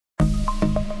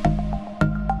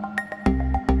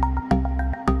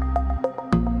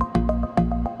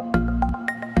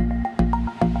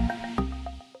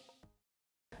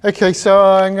Okay, so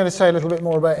I'm going to say a little bit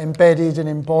more about embedded and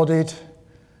embodied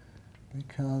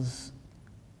because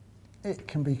it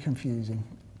can be confusing.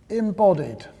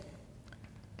 Embodied.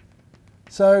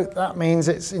 So that means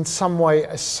it's in some way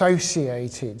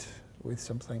associated with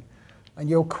something. And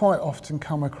you'll quite often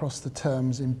come across the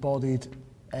terms embodied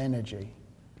energy.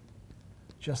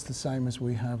 Just the same as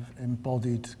we have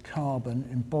embodied carbon,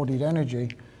 embodied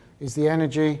energy is the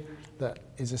energy that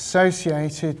is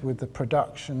associated with the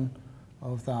production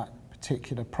of that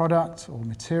particular product or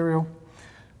material.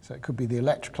 So it could be the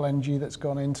electrical energy that's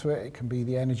gone into it, it can be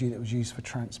the energy that was used for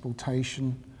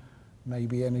transportation,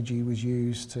 maybe energy was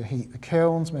used to heat the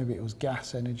kilns, maybe it was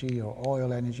gas energy or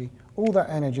oil energy. All that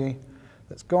energy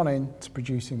that's gone into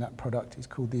producing that product is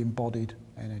called the embodied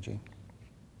energy.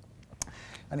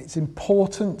 And it's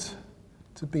important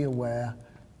to be aware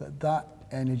that that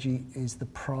energy is the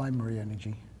primary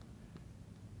energy.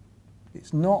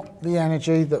 It's not the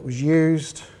energy that was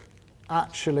used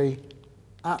actually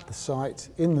at the site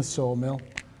in the sawmill.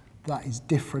 That is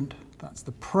different. That's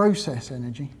the process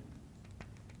energy.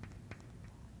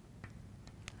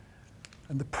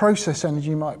 And the process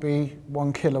energy might be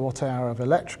 1 kilowatt hour of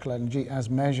electrical energy as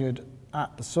measured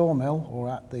at the sawmill or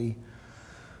at the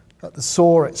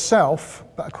saw itself,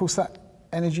 but of course that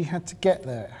energy had to get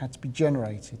there, it had to be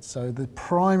generated. So the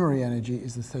primary energy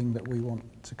is the thing that we want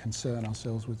to concern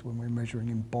ourselves with when we're measuring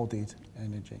embodied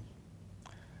energy.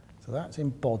 So that's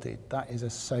embodied, that is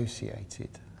associated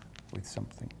with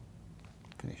something.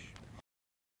 Finish.